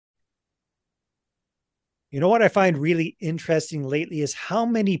You know what I find really interesting lately is how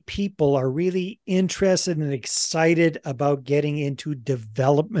many people are really interested and excited about getting into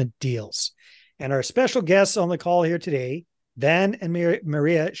development deals. And our special guests on the call here today, Van and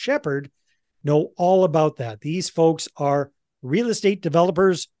Maria Sheppard, know all about that. These folks are real estate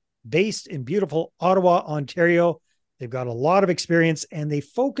developers based in beautiful Ottawa, Ontario. They've got a lot of experience and they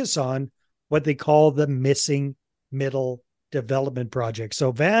focus on what they call the missing middle development project.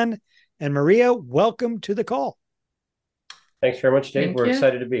 So, Van and Maria, welcome to the call. Thanks very much, Dave. Thank We're you.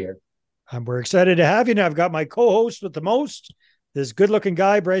 excited to be here. We're excited to have you. Now, I've got my co host with the most, this good looking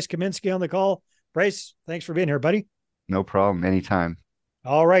guy, Bryce Kaminsky, on the call. Bryce, thanks for being here, buddy. No problem. Anytime.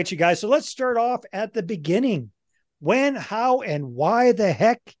 All right, you guys. So let's start off at the beginning. When, how, and why the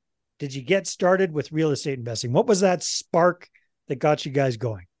heck did you get started with real estate investing? What was that spark that got you guys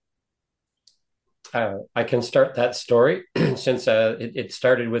going? I can start that story since it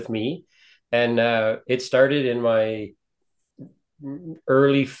started with me. And it started in my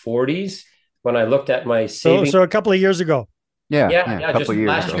early 40s when I looked at my So, savings. so a couple of years ago. A Just couple of years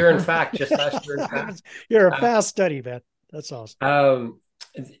last ago. year, in fact, just last year, in fact. You're a Uh, fast study, man. That's awesome. um,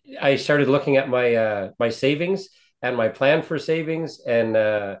 I started looking at my savings and my plan for savings and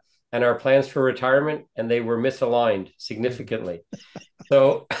our plans for retirement, and they were misaligned significantly.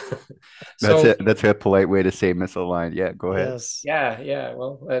 So, That's so it. That's a polite way to say misaligned. Yeah, go ahead. Yes. yeah.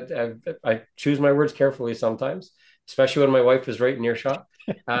 Well, I choose my words carefully sometimes, especially when my wife is right in earshot.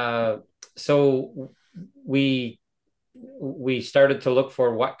 Uh, so we we started to look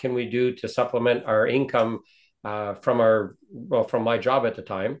for what can we do to supplement our income from my job at the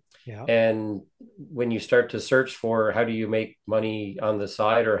time. Yeah. And when you start to search for how do you make money on the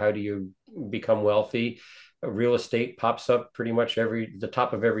side or how do you become wealthy, real estate pops up pretty much the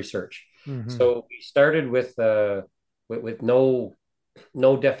top of every search. Mm-hmm. So we started with no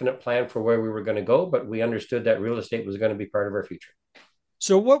definite plan for where we were going to go, but we understood that real estate was going to be part of our future.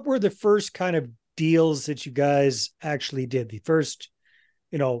 So, what were the first kind of deals that you guys actually did? The first,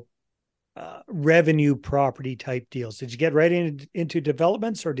 you know, revenue property type deals. Did you get right into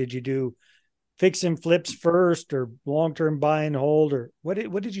developments, or did you do fix and flips first, or long term buy and hold, or what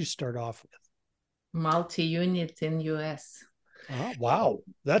did you start off with? Multi-unit in US. Oh, wow,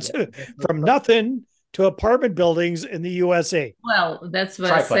 that's Yeah. from nothing to apartment buildings in the USA. Well, that's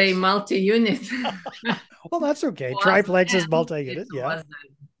why I say Triplex. multi-unit. Well, that's okay. Was Triplex is then, multi-unit. it Yeah. was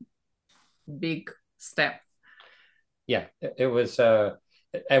a big step. Yeah, it was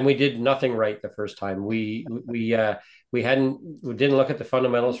and we did nothing right the first time. We didn't look at the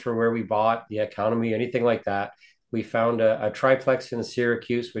fundamentals for where we bought, the economy, anything like that. We found a triplex in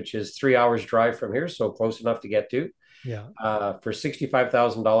Syracuse, which is 3 hours drive from here, so close enough to get to, Yeah. for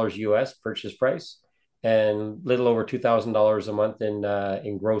 $65,000 US purchase price and little over $2,000 a month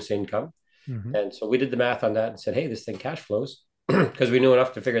in gross income. Mm-hmm. And so we did the math on that and said, hey, this thing cash flows because we knew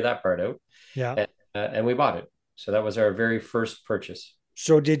enough to figure that part out. Yeah. And we bought it. So that was our very first purchase.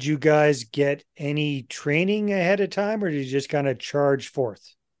 So, did you guys get any training ahead of time, or did you just kind of charge forth?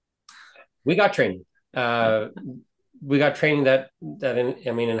 We got training. We got training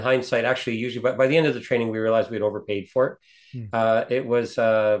in hindsight, actually, usually, but by the end of the training, we realized we had overpaid for it. Hmm. It was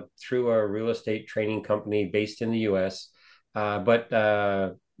through a real estate training company based in the US,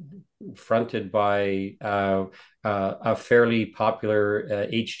 but fronted by a fairly popular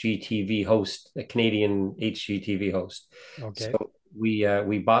HGTV host, a Canadian HGTV host. Okay. So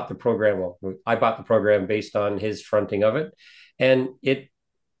we bought the program. Well, I bought the program based on his fronting of it, and it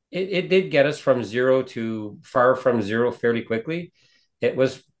did get us from zero to far from zero fairly quickly. It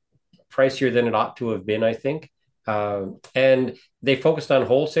was pricier than it ought to have been, I think. And they focused on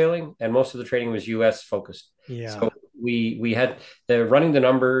wholesaling, and most of the training was US focused. Yeah. So we had the running the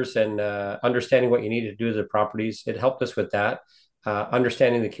numbers and understanding what you needed to do to the properties. It helped us with that.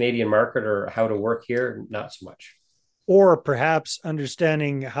 Understanding the Canadian market or how to work here, not so much. Or perhaps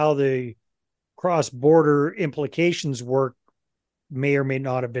understanding how the cross border implications work may or may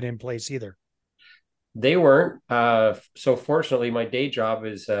not have been in place either. They weren't. So fortunately, my day job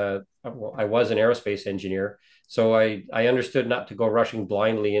is well, I was an aerospace engineer, so I understood not to go rushing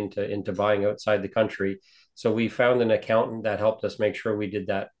blindly into buying outside the country. So we found an accountant that helped us make sure we did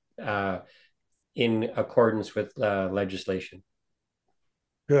that in accordance with legislation.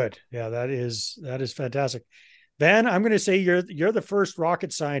 Good. Yeah, that is fantastic. Van, I'm going to say you're the first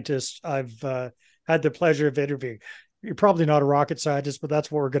rocket scientist I've had the pleasure of interviewing. You're probably not a rocket scientist, but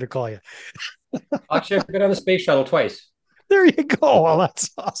that's what we're going to call you. Actually, I've been on the space shuttle twice. There you go. Well, that's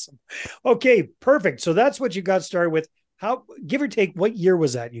awesome. Okay, perfect. So that's what you got started with. How, give or take, what year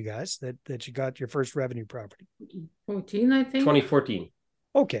was that, you guys, that you got your first revenue property? 14, I think. 2014.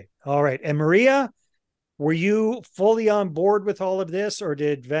 Okay. All right. And Maria, Were you fully on board with all of this, or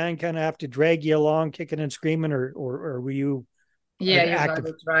did Van kind of have to drag you along, kicking and screaming, or were you Yeah, an you active?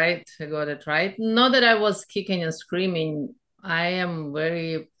 got it right. You got it right. Not that I was kicking and screaming. I am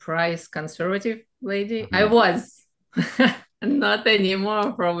very price conservative lady. I was. Not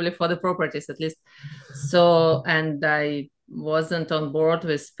anymore, probably for the properties at least. So, and I wasn't on board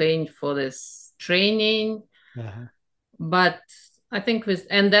with paying for this training. But I think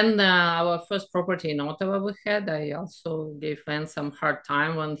and then our first property in Ottawa we had, I also gave Van some hard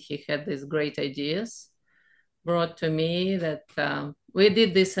time when he had these great ideas brought to me that we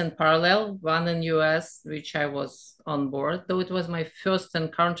did this in parallel, one in US, which I was on board, though it was my first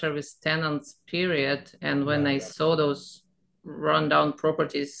encounter with tenants, period. And when I saw those rundown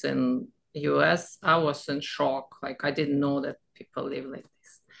properties in US, I was in shock. Like, I didn't know that people live like this.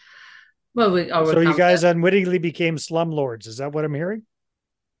 Well, so you guys unwittingly became slumlords. Is that what I'm hearing?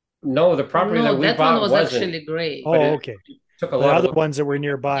 No, the property that we bought was actually great. Oh, okay. Took a the lot other of ones that were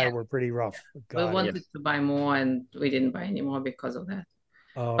nearby were pretty rough. We wanted to buy more, and we didn't buy any more because of that.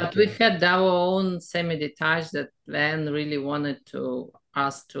 But okay. we had our own semi-detached that Van really wanted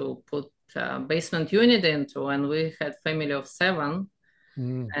us to put a basement unit into, and we had family of 7.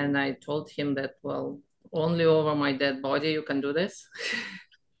 And I told him that, well, only over my dead body you can do this.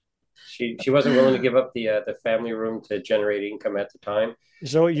 She wasn't willing to give up the family room to generate income at the time.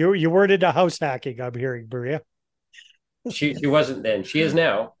 So you weren't into house hacking, I'm hearing, Maria. She wasn't then. She is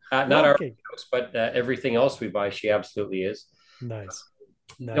now. Not our house, but everything else we buy, she absolutely is. Nice.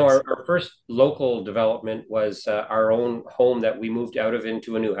 No, our first local development was our own home that we moved out of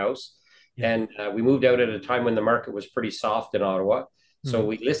into a new house. And we moved out at a time when the market was pretty soft in Ottawa. So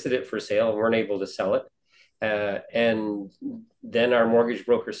we listed it for sale and weren't able to sell it. And then our mortgage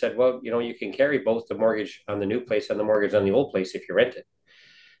broker said, well, you can carry both the mortgage on the new place and the mortgage on the old place if you rent it.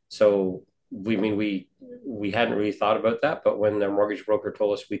 So we hadn't really thought about that, but when the mortgage broker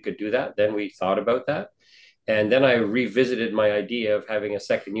told us we could do that, then we thought about that. And then I revisited my idea of having a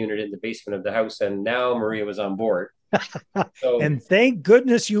second unit in the basement of the house, and now Maria was on board. And thank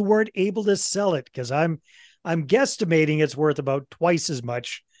goodness you weren't able to sell it, because I'm guesstimating it's worth about twice as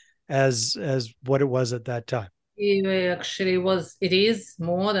much as what it was at that time. It is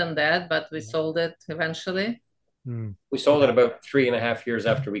more than that, but we sold it eventually. We sold it about 3.5 years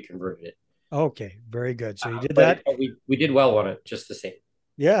after we converted it. Okay, very good. So you did that. We did well on it, just the same.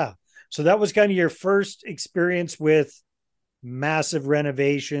 Yeah. So that was kind of your first experience with massive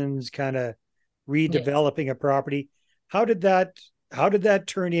renovations, kind of redeveloping a property. How did that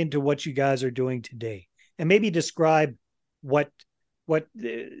turn into what you guys are doing today? And maybe describe what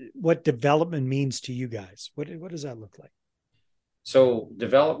development means to you guys. What does that look like? So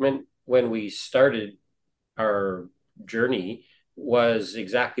development, when we started our journey, was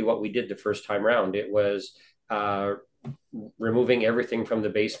exactly what we did the first time around. It was removing everything from the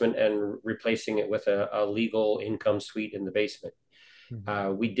basement and replacing it with a legal income suite in the basement.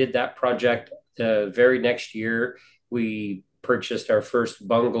 We did that project the very next year. We purchased our first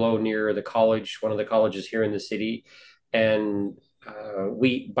bungalow near the college, one of the colleges here in the city. And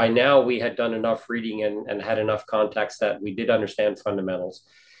by now we had done enough reading and had enough contacts that we did understand fundamentals.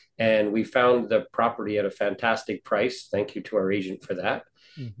 And we found the property at a fantastic price. Thank you to our agent for that.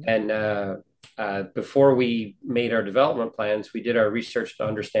 And before we made our development plans, we did our research to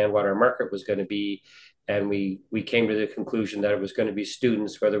understand what our market was going to be. And we came to the conclusion that it was going to be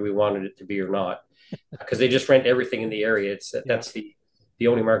students, whether we wanted it to be or not, because they just rent everything in the area. That's the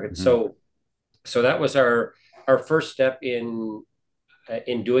only market. So that was our first step in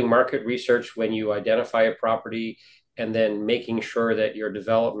doing market research. When you identify a property, and then making sure that your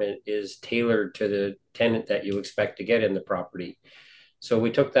development is tailored to the tenant that you expect to get in the property. So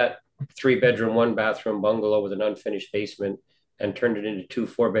we took that 3-bedroom, 1-bathroom bungalow with an unfinished basement and turned it into 2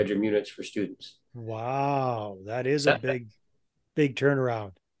 4-bedroom units for students. Wow, that is a big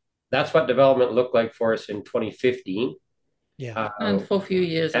turnaround. That's what development looked like for us in 2015. Yeah, and for a few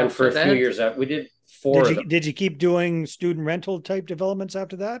years. And for a few years, we did 4. Did you keep doing student rental type developments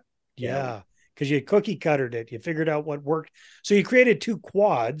after that? Yeah. Because you cookie cuttered it. You figured out what worked. So you created 2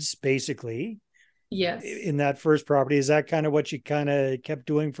 quads, basically. Yes. In that first property. Is that kind of what you kind of kept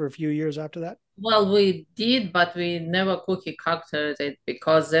doing for a few years after that? Well, we did, but we never cookie cuttered it,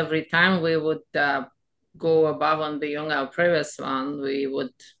 because every time we would go above and beyond our previous one, we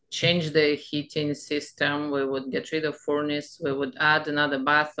would change the heating system. We would get rid of furnace. We would add another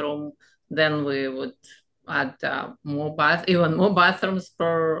bathroom. Then we would add even more bathrooms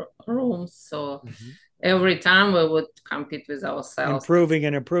per room. So every time we would compete with ourselves. Improving.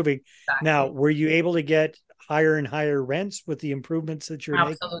 Exactly. Now, were you able to get higher and higher rents with the improvements that you're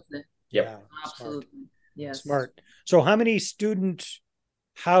making? Absolutely. Yeah. Absolutely. Yes. Smart. So how many student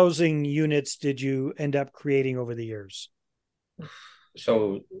housing units did you end up creating over the years?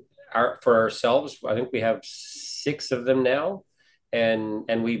 So for ourselves, I think we have 6 of them now.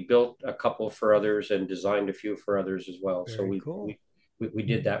 And we built a couple for others and designed a few for others as well. Very So cool. we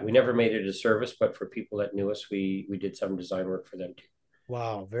did that. We never made it a service, but for people that knew us, we did some design work for them too.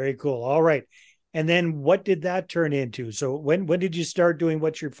 Wow, very cool. All right. And then what did that turn into? So when did you start doing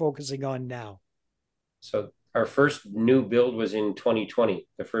what you're focusing on now? So our first new build was in 2020.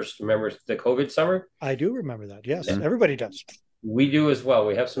 The first, remember the COVID summer? I do remember that. Yes, everybody does. We do as well.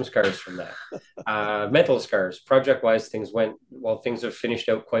 We have some scars from that. Mental scars. Project-wise, things have finished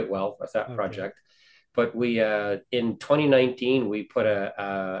out quite well with that project. But we in 2019 we put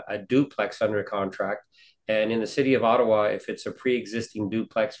a duplex under contract, and in the city of Ottawa, if it's a pre-existing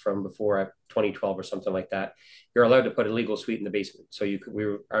duplex from before 2012 or something like that, you're allowed to put a legal suite in the basement. So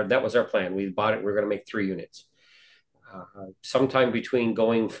that was our plan. We bought it. We were going to make 3 units. Sometime between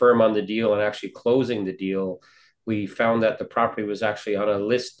going firm on the deal and actually closing the deal, we found that the property was actually on a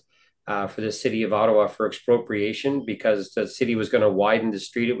list for the city of Ottawa for expropriation because the city was going to widen the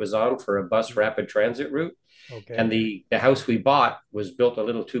street it was on for a bus rapid transit route. Okay. And the house we bought was built a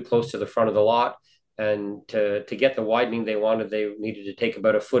little too close to the front of the lot. And to get the widening they wanted, they needed to take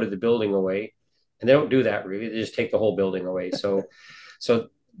about a foot of the building away. And they don't do that really. They just take the whole building away. So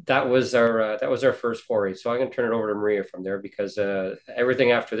that was our first foray. So I'm going to turn it over to Maria from there because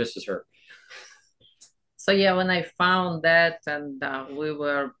everything after this is her. So yeah, when I found that, and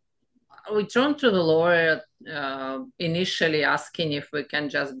we turned to the lawyer initially asking if we can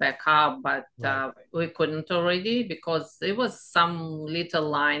just back up, but we couldn't already because there was some little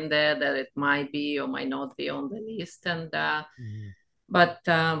line there that it might be or might not be on the list. And but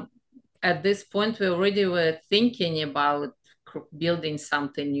at this point, we already were thinking about building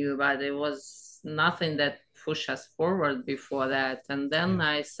something new, but there was nothing that pushed us forward before that. And then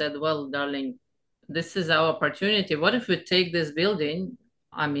I said, well, darling, this is our opportunity. What if we take this building,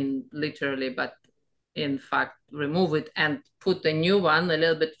 I mean, literally, but in fact, remove it and put a new one a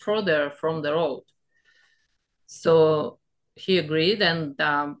little bit further from the road? So he agreed, and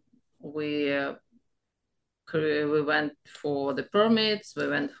we went for the permits, we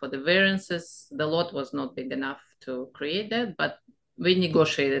went for the variances. The lot was not big enough to create that, but we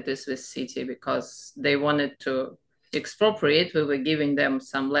negotiated this with city because they wanted to expropriate. We were giving them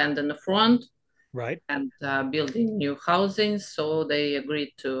some land in the front, and building new housing. So they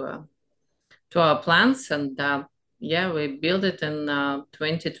agreed to our plans, and we built it in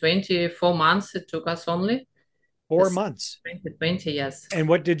 2020. 4 months it took us only. 4 months. 2020, yes. And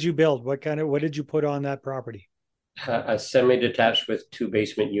what did you build? What did you put on that property? A semi-detached with 2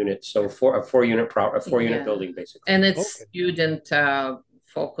 basement units, so a four unit building basically. And it's student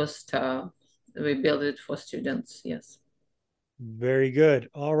focused. We build it for students. Yes. Very good.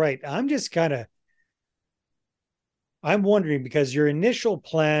 All right. I'm wondering because your initial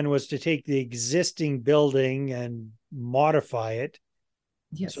plan was to take the existing building and modify it.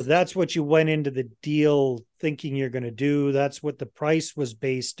 Yes. So that's what you went into the deal thinking you're going to do. That's what the price was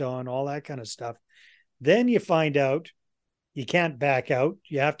based on, all that kind of stuff. Then you find out you can't back out.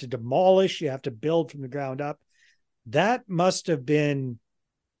 You have to demolish. You have to build from the ground up. That must have been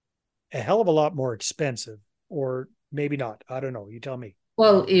a hell of a lot more expensive, or maybe not. I don't know. You tell me.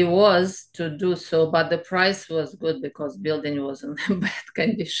 Well, it was to do so, but the price was good because building was in bad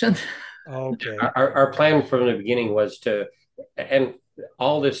condition. Okay. Our plan from the beginning was and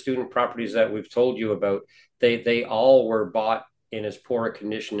all the student properties that we've told you about, they all were bought in as poor a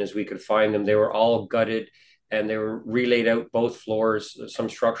condition as we could find them. They were all gutted and they were relaid out both floors, some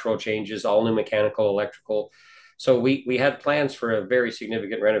structural changes, all new mechanical, electrical. So we had plans for a very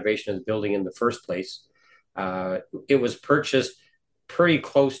significant renovation of the building in the first place. It was purchased pretty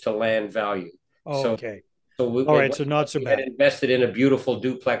close to land value. Okay. So not so bad. We had invested in a beautiful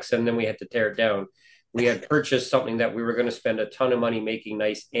duplex and then we had to tear it down. We had purchased something that we were going to spend a ton of money making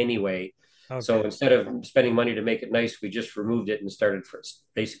nice anyway. Okay. So instead of spending money to make it nice, we just removed it and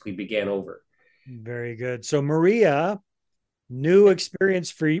basically began over. Very good. So Maria, new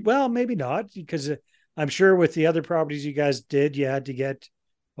experience for you. Well, maybe not, because I'm sure with the other properties you guys did, you had to get,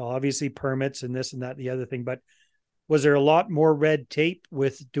 well, obviously permits and this and that, and the other thing. But was there a lot more red tape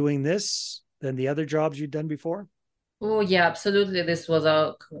with doing this than the other jobs you'd done before? Oh, yeah, absolutely. This was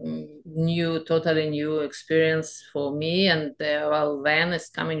a totally new experience for me. And Van is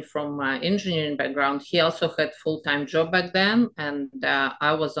coming from my engineering background. He also had full-time job back then. And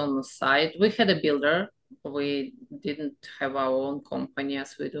I was on the side. We had a builder. We didn't have our own company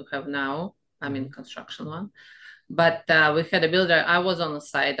as we do have now. I mean, construction one. But we had a builder. I was on the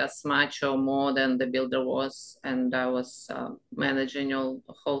site as much or more than the builder was, and I was managing all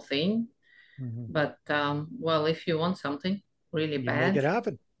the whole thing. But well, if you want something really you bad, make it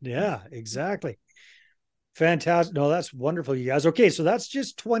happen. Yeah, exactly. Fantastic. No, that's wonderful, you guys. Okay, so that's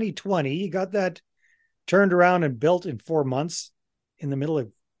just 2020. You got that turned around and built in 4 months in the middle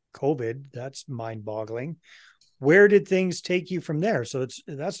of COVID. That's mind-boggling. Where did things take you from there? So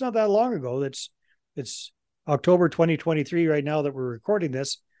that's not that long ago. It's October 2023 right now that we're recording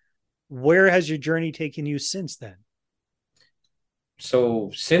this. Where has your journey taken you since then?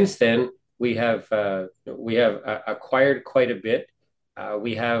 So since then, we have acquired quite a bit.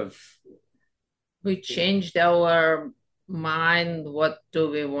 We changed our mind. What do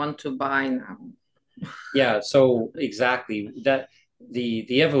we want to buy now? Yeah, so exactly that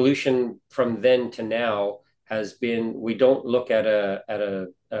the evolution from then to now has been we don't look at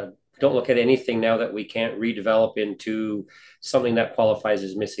don't look at anything now that we can't redevelop into something that qualifies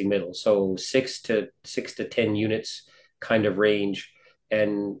as missing middle. So six to 10 units kind of range,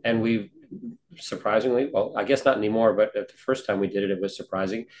 and we've surprisingly, well, I guess not anymore, but at the first time we did it, it was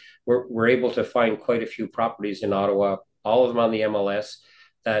surprising. We're able to find quite a few properties in Ottawa, all of them on the MLS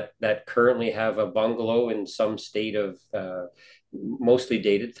that currently have a bungalow in some state of mostly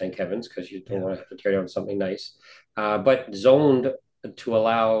dated, thank heavens, because you don't want to have to tear down something nice, but zoned to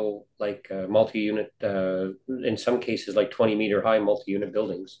allow like multi-unit, in some cases like 20-meter high multi-unit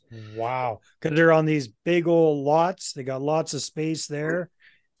buildings. Wow, because they're on these big old lots. They got lots of space there.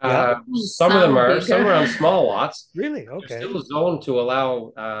 Some of them are bigger. Some are on small lots. Really? Okay. They're still zoned to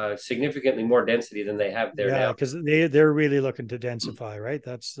allow significantly more density than they have there now. Yeah, because they're really looking to densify, right?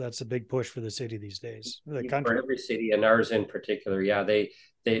 That's a big push for the city these days. The country. For every city, and ours in particular. Yeah,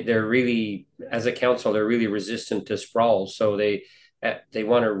 they're really, as a council, they're really resistant to sprawl. So they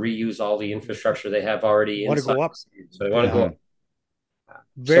want to reuse all the infrastructure they have already. Want to go up. So they want to go up.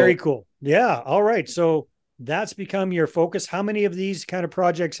 Very cool. Yeah. All right. So that's become your focus. How many of these kind of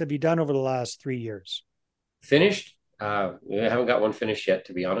projects have you done over the last 3 years? Finished? We haven't got one finished yet,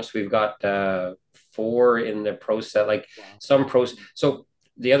 to be honest. We've got 4 in the process, like some process. So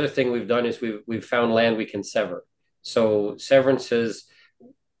the other thing we've done is we've found land we can sever. So severances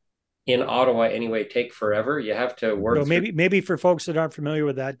in Ottawa anyway take forever. You have to work. So maybe for folks that aren't familiar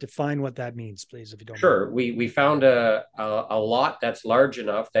with that, define what that means, please, if you don't. Sure. We found a lot that's large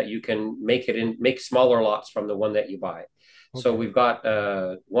enough that you can make smaller lots from the one that you buy. Okay. So we've got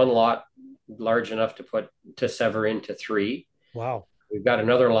one lot large enough to sever into 3. Wow. We've got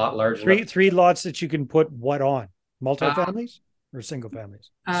another lot large enough. 3 lots that you can put what on? Multifamilies or single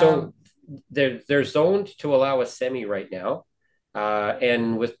families? So they're zoned to allow a semi right now.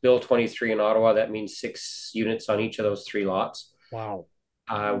 And with Bill 23 in Ottawa, that means 6 units on each of those 3 lots. Wow.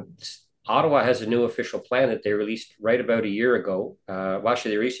 Ottawa has a new official plan that they released right about a year ago. Well,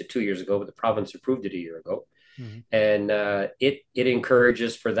 actually, they released it 2 years ago, but the province approved it a year ago. Mm-hmm. And it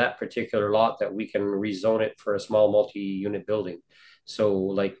encourages for that particular lot that we can rezone it for a small multi-unit building. So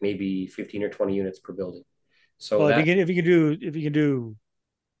like maybe 15 or 20 units per building. So well, if you can do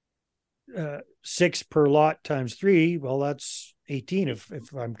 6 per lot times 3, well, that's 18 if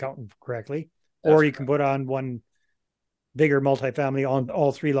I'm counting correctly. That's or you can put on one bigger multifamily on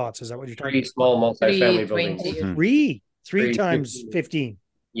all 3 lots. Is that what you're talking about? 3 small multifamily buildings. Mm-hmm. 3 times 15.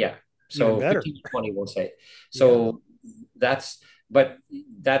 Yeah. So 15 to 20, we'll say. So that's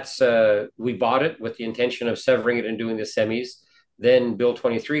we bought it with the intention of severing it and doing the semis. Then Bill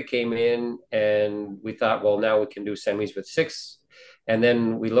 23 came in and we thought, well, now we can do semis with 6. And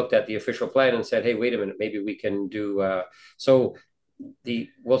then we looked at the official plan and said, hey, wait a minute, maybe we can do,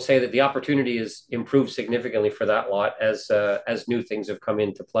 we'll say that the opportunity is improved significantly for that lot as new things have come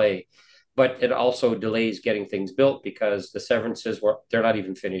into play. But it also delays getting things built because the severances they're not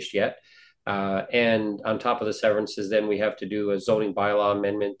even finished yet. And on top of the severances, then we have to do a zoning bylaw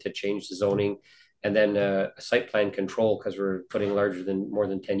amendment to change the zoning, and then a site plan control because we're putting more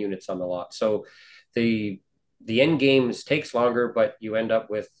than 10 units on the lot. So the end games takes longer, but you end up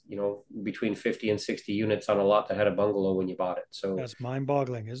with, between 50 and 60 units on a lot that had a bungalow when you bought it. So that's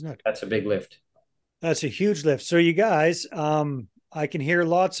mind-boggling, isn't it? That's a big lift. That's a huge lift. So you guys, I can hear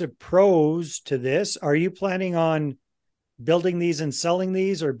lots of pros to this. Are you planning on building these and selling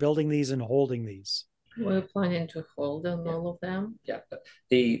these, or building these and holding these? We're planning to hold on all of them. Yeah.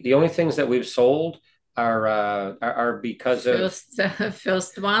 The only things that we've sold are because of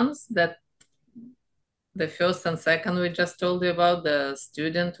first ones that the first and second we just told you about, the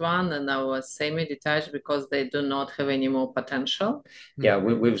student one and our semi-detached, because they do not have any more potential. Yeah,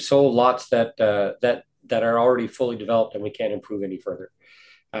 we've sold lots that are already fully developed and we can't improve any further.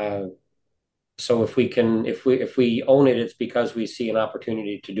 So if we own it, it's because we see an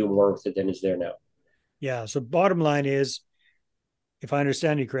opportunity to do more with it than is there now. Yeah. So bottom line is, if I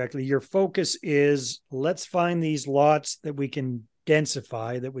understand you correctly, your focus is let's find these lots that we can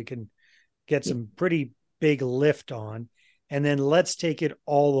densify, that we can get some pretty big lift on, and then let's take it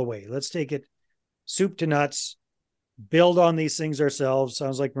all the way. Let's take it soup to nuts, build on these things ourselves.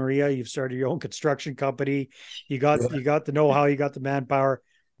 Sounds like, Maria, you've started your own construction company. You got the know-how, you got the manpower.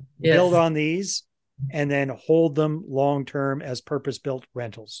 Yes. Build on these and then hold them long-term as purpose-built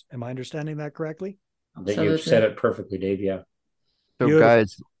rentals. Am I understanding that correctly? You've said it perfectly, Dave. Yeah. So beautiful.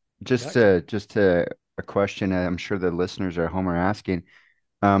 Guys, just to a question I'm sure the listeners at home are asking,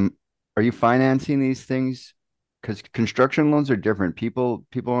 are you financing these things? Because construction loans are different. People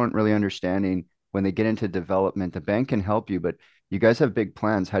aren't really understanding when they get into development. The bank can help you, but you guys have big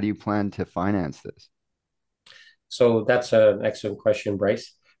plans. How do you plan to finance this? So that's an excellent question,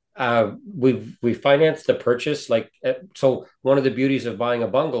 Bryce. We financed the purchase. So one of the beauties of buying a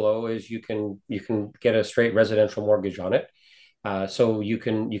bungalow is you can get a straight residential mortgage on it. So you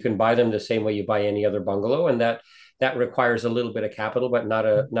can buy them the same way you buy any other bungalow, and that requires a little bit of capital, but not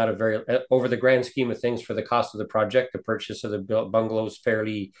a very over the grand scheme of things for the cost of the project. The purchase of the bungalow is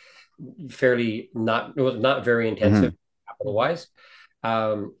fairly not very intensive capital wise.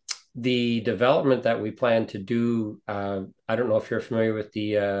 The development that we plan to do, I don't know if you're familiar with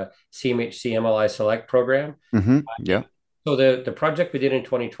the CMHC MLI Select program. Yeah. So the project we did in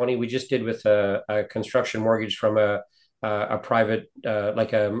 2020, we just did with a construction mortgage from a private,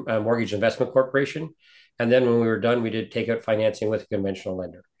 like a mortgage investment corporation. And then when we were done, we did take out financing with a conventional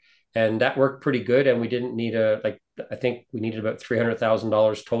lender. And that worked pretty good. And we didn't need I think we needed about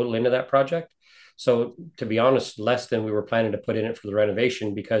 $300,000 total into that project. So to be honest, less than we were planning to put in it for the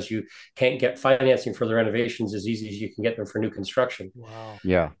renovation, because you can't get financing for the renovations as easy as you can get them for new construction. Wow.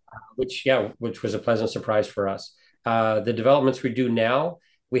 Yeah. Which was a pleasant surprise for us. The developments we do now,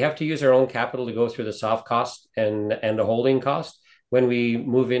 we have to use our own capital to go through the soft cost and the holding cost. When we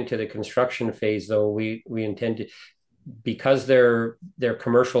move into the construction phase, though, we intend to, because they're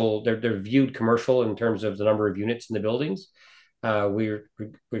commercial, they're viewed commercial in terms of the number of units in the buildings.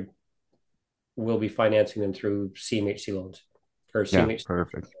 We'll be financing them through CMHC loans or CMHC. Yeah,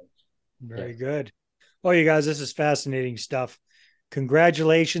 perfect. Very good. Oh, you guys, this is fascinating stuff.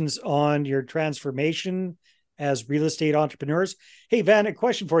 Congratulations on your transformation as real estate entrepreneurs. Hey, Van, a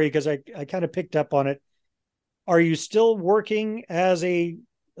question for you, because I kind of picked up on it. Are you still working as I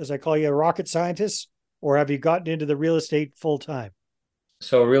call you, a rocket scientist, or have you gotten into the real estate full time?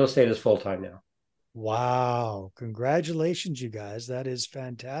 So real estate is full time now. Wow. Congratulations, you guys. That is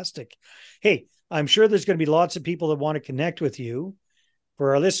fantastic. Hey, I'm sure there's going to be lots of people that want to connect with you.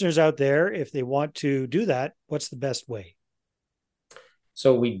 For our listeners out there, if they want to do that, what's the best way?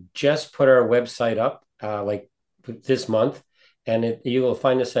 So we just put our website up this month, and you will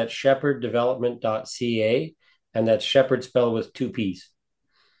find us at shepparddevelopment.ca, and that's Sheppard spelled with 2 P's.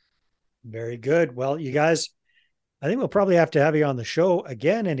 Very good. Well, you guys, I think we'll probably have to have you on the show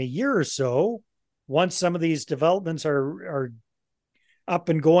again in a year or so, once some of these developments are up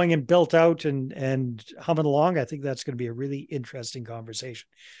and going and built out and humming along. I think that's going to be a really interesting conversation.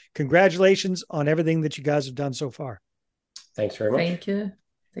 Congratulations on everything that you guys have done so far. Thanks very much. Thank you, guys.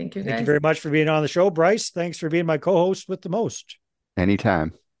 Thank you very much for being on the show. Bryce, thanks for being my co-host with the most.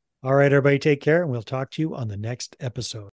 Anytime. All right, everybody, take care, and we'll talk to you on the next episode.